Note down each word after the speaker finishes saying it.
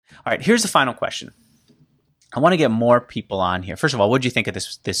All right, here's the final question. I want to get more people on here. First of all, what did you think of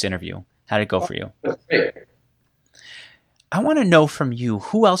this interview? How did it go for you? That's great. I want to know from you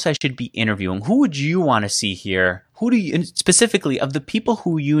who else I should be interviewing. Who would you want to see here? Who do you, specifically of the people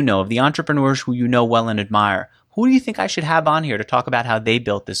who you know, of the entrepreneurs who you know well and admire, who do you think I should have on here to talk about how they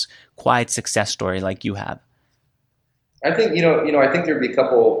built this quiet success story like you have? I think I think there'd be a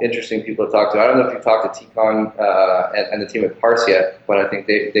couple interesting people to talk to. I don't know if you've talked to T-Con and the team at Parse yet, but I think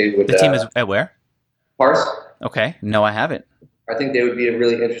they would. The team is at where? Parse. Okay, no, I haven't. I think they would be a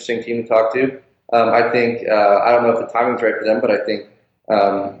really interesting team to talk to. I think I don't know if the timing's right for them, but I think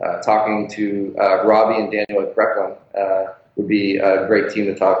talking to Robbie and Daniel at Kreplin would be a great team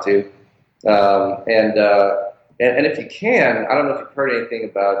to talk to. And if you can, I don't know if you've heard anything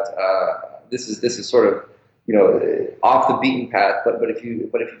about this is sort of off the beaten path, but if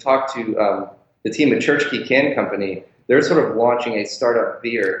you talk to the team at Church Key Can Company, they're sort of launching a startup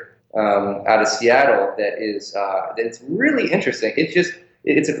beer out of Seattle that's really interesting.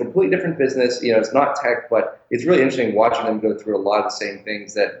 It's a completely different business. It's not tech, but it's really interesting watching them go through a lot of the same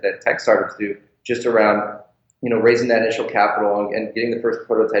things that tech startups do, just around raising that initial capital and getting the first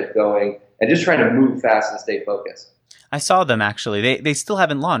prototype going and just trying to move fast and stay focused. I saw them actually. They still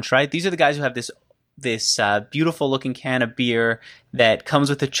haven't launched, right? These are the guys who have this beautiful looking can of beer that comes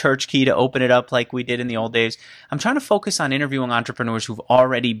with a church key to open it up like we did in the old days. I'm trying to focus on interviewing entrepreneurs who've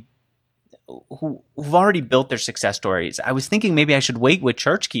already built their success stories. I was thinking maybe I should wait with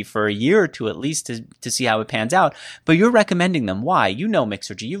Church Key for a year or two at least to see how it pans out. But you're recommending them. Why? You know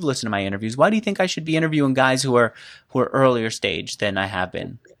Mixergy. You've listened to my interviews. Why do you think I should be interviewing guys who are earlier stage than I have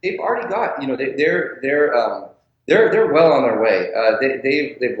been? They've already got, they're well on their way.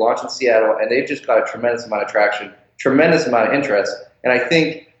 They've launched in Seattle and they've just got a tremendous amount of traction, tremendous amount of interest. And I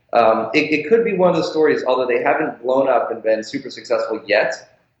think it could be one of those stories, although they haven't blown up and been super successful yet.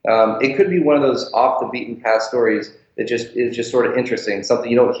 It could be one of those off the beaten path stories that is just sort of interesting, something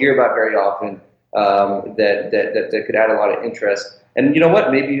you don't hear about very often, that could add a lot of interest. And you know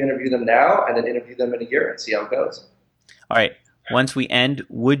what? Maybe you interview them now and then interview them in a year and see how it goes. All right. Once we end,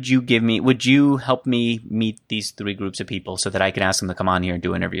 would you help me meet these three groups of people so that I can ask them to come on here and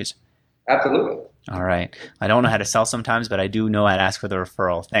do interviews? Absolutely. All right. I don't know how to sell sometimes, but I do know how to ask for the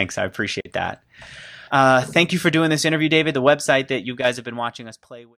referral. Thanks. I appreciate that. Thank you for doing this interview, David. The website that you guys have been watching us play with.